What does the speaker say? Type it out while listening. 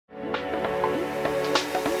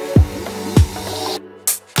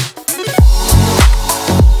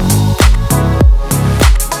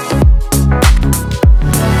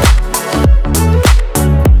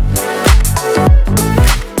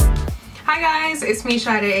guys, it's me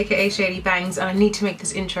Shadey aka ShadeyBangs, and I need to make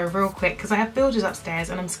this intro real quick because I have builders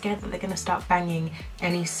upstairs and I'm scared that they're going to start banging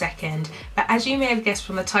any second. But as you may have guessed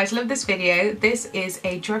from the title of this video, this is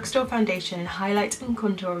a drugstore foundation highlight and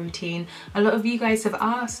contour routine. A lot of you guys have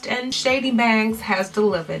asked and ShadeyBangs has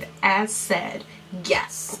delivered as said.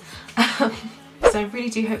 Yes. So I really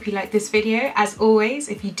do hope you like this video. As always,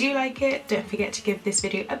 if you do like it, don't forget to give this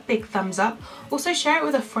video a big thumbs up. Also share it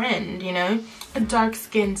with a friend, you know, a dark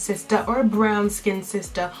skinned sister or a brown skinned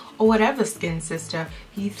sister or whatever skin sister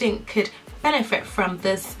you think could benefit from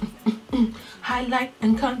this highlight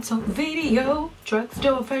and contour video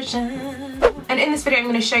drugstore version. And in this video I'm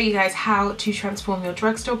going to show you guys how to transform your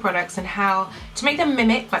drugstore products and how to make them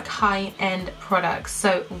mimic like high-end products.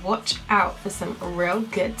 So watch out for some real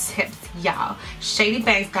good tips, y'all.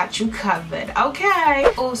 ShadeyBangs got you covered,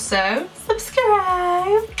 okay? Also,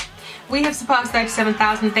 subscribe. We have surpassed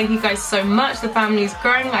 37,000. Thank you guys so much. The family is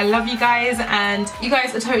growing. I love you guys, and you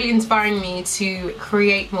guys are totally inspiring me to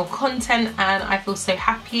create more content, and I feel so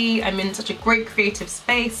happy. I'm in such a great creative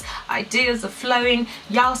space. Ideas are flowing.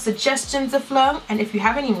 Y'all suggestions are flowing, and if you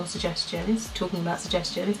have any more suggestions, talking about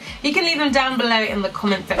suggestions, you can leave them down below in the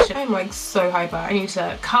comment section. I'm like so hyper. I need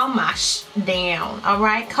to calm my down,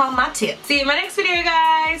 alright? Calm my tip. See you in my next video,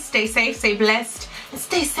 guys. Stay safe, stay blessed, and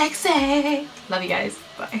stay sexy. Love you guys.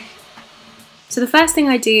 Bye. So the first thing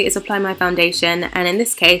I do is apply my foundation, and in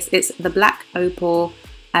this case it's the black Opal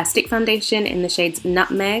stick foundation in the shades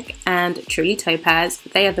Nutmeg and Truly Topaz.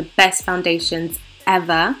 They are the best foundations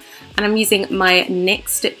ever, and I'm using my NYX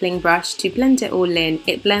stippling brush to blend it all in.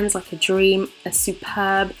 It blends like a dream, a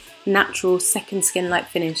superb natural second skin like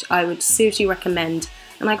finish. I would seriously recommend,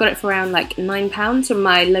 and I got it for around like £9 from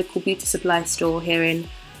my local beauty supply store here in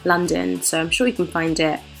London, so I'm sure you can find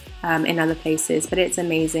it in other places, but it's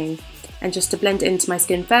amazing. And just to blend it into my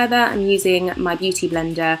skin further, I'm using my beauty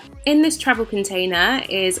blender. In this travel container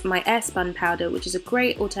is my Airspun powder, which is a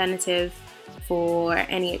great alternative for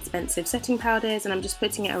any expensive setting powders, and I'm just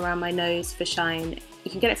putting it around my nose for shine.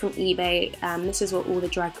 You can get it from eBay. This is what all the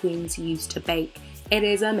drag queens use to bake. It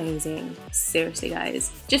is amazing, seriously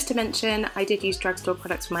guys. Just to mention, I did use drugstore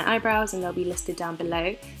products for my eyebrows, and they'll be listed down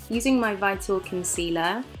below. Using my Vital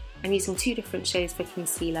concealer, I'm using two different shades for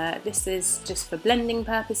concealer. This is just for blending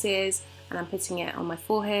purposes, and I'm putting it on my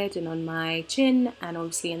forehead and on my chin, and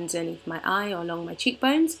obviously underneath my eye or along my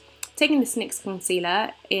cheekbones. Taking this NYX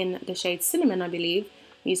concealer in the shade Cinnamon, I believe,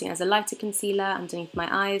 I'm using it as a lighter concealer underneath my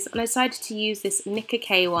eyes, and I decided to use this Nicka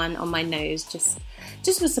K one on my nose, just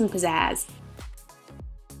for some pizzazz.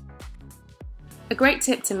 A great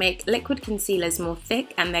tip to make liquid concealers more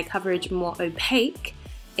thick and their coverage more opaque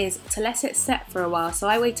is to let it set for a while. So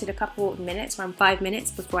I waited a couple of minutes, around 5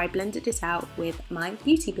 minutes, before I blended it out with my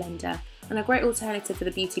beauty blender. And a great alternative for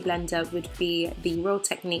the beauty blender would be the Real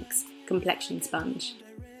Techniques complexion sponge.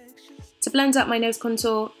 To blend up my nose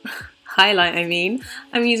contour, highlight I mean,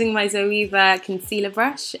 I'm using my Zoeva concealer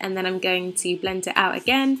brush, and then I'm going to blend it out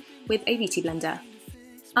again with a beauty blender.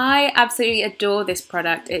 I absolutely adore this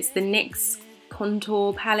product. It's the NYX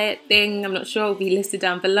contour palette thing. I'm not sure, it'll be listed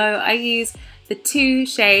down below. I use the two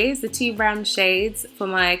shades, the two brown shades for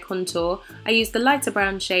my contour. I use the lighter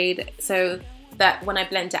brown shade so that when I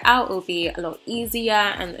blend it out it'll be a lot easier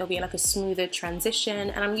and it'll be like a smoother transition,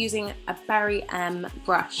 and I'm using a Barry M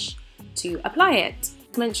brush to apply it.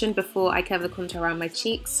 As mentioned before, I cover the contour around my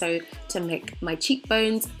cheeks, so to make my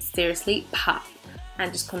cheekbones seriously pop,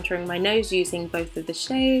 and just contouring my nose using both of the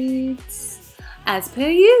shades as per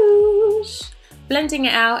usual. Blending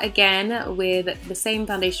it out again with the same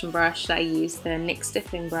foundation brush that I used, the NYX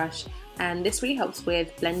stippling brush, and this really helps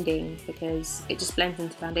with blending because it just blends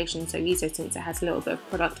into foundation so easy since it has a little bit of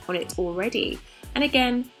product on it already. And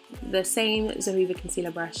again, the same Zoeva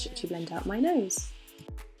concealer brush to blend out my nose.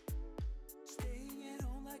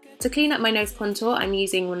 To clean up my nose contour, I'm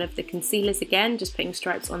using one of the concealers again, just putting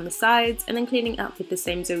stripes on the sides and then cleaning up with the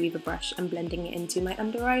same Zoeva brush and blending it into my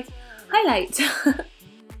under eye highlight.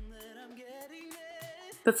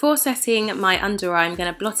 Before setting my under eye, I'm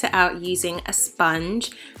going to blot it out using a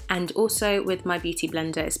sponge, and also with my beauty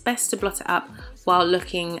blender. It's best to blot it up while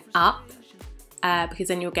looking up because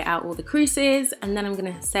then you'll get out all the creases. And then I'm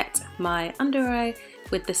going to set my under eye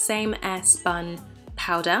with the same Airspun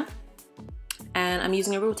powder, and I'm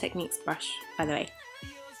using a Real Techniques brush, by the way.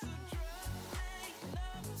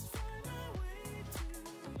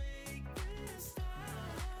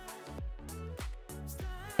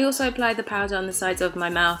 I also apply the powder on the sides of my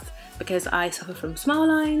mouth because I suffer from smile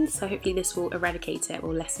lines, so hopefully this will eradicate it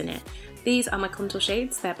or lessen it. These are my contour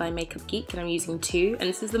shades, they're by Makeup Geek, and I'm using two, and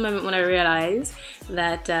this is the moment when I realise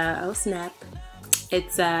that, oh snap,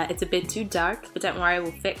 It's a bit too dark, but don't worry,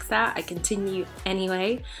 we'll fix that. I continue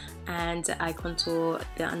anyway, and I contour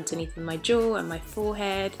the underneath of my jaw and my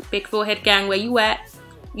forehead. Big forehead gang, where you at?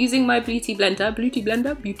 Using my beauty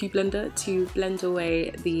blender to blend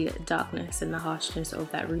away the darkness and the harshness of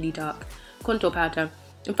that really dark contour powder.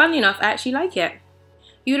 And funnily enough, I actually like it.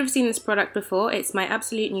 You would have seen this product before. It's my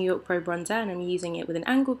Absolute New York Pro bronzer, and I'm using it with an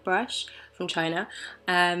angled brush from China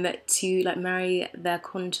to like marry the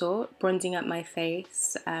contour, bronzing up my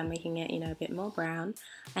face, making it, you know, a bit more brown.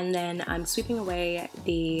 And then I'm sweeping away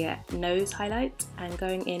the nose highlight and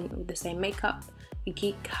going in with the same makeup,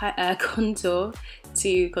 Geek contour,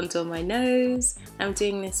 to contour my nose. I'm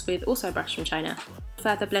doing this with also a brush from China.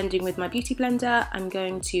 Further blending with my beauty blender, I'm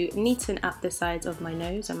going to neaten up the sides of my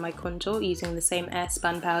nose and my contour using the same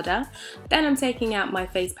Airspun powder. Then I'm taking out my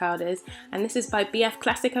face powders, and this is by BF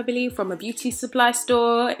Classic, I believe, from a beauty supply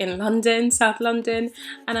store in London, South London.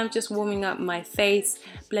 And I'm just warming up my face,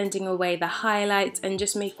 blending away the highlights, and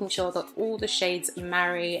just making sure that all the shades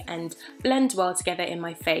marry and blend well together in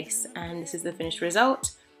my face. And this is the finished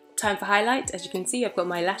result. Time for highlight. As you can see, I've got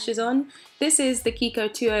my lashes on. This is the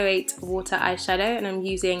Kiko 208 water eyeshadow, and I'm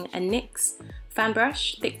using a NYX fan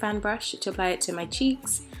brush, thick fan brush, to apply it to my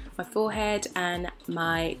cheeks, my forehead, and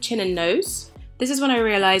my chin and nose. This is when I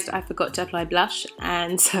realised I forgot to apply blush,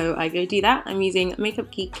 and so I go do that. I'm using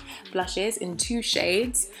Makeup Geek blushes in 2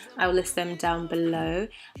 shades. I will list them down below.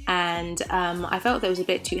 And I felt that it was a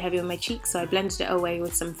bit too heavy on my cheeks, so I blended it away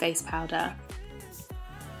with some face powder.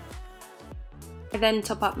 I then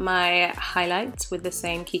top up my highlights with the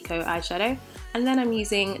same Kiko eyeshadow, and then I'm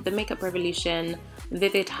using the Makeup Revolution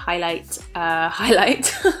Vivid Highlight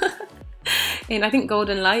in, I think,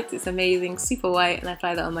 Golden Light. It's amazing, super white, and I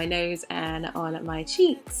apply that on my nose and on my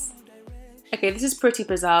cheeks. Okay, this is pretty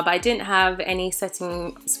bizarre, but I didn't have any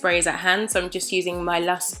setting sprays at hand, so I'm just using my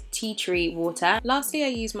Lush Tea Tree water. Lastly, I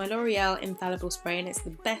use my L'Oreal Infallible spray, and it's the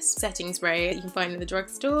best setting spray that you can find in the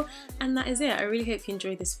drugstore. And that is it. I really hope you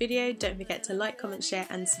enjoyed this video. Don't forget to like, comment, share,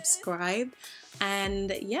 and subscribe.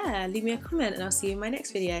 And yeah, leave me a comment, and I'll see you in my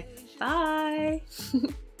next video. Bye!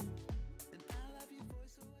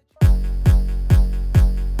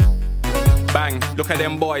 Bang, look at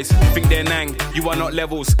them boys, think they're nang. You are not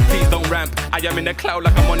levels, please don't ramp. I am in the cloud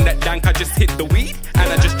like I'm on that dank. I just hit the weed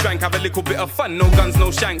and I just drank. Have a little bit of fun, no guns,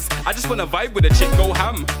 no shanks. I just wanna vibe with a chick, go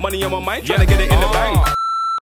ham. Money on my mind, tryna get it in the bank.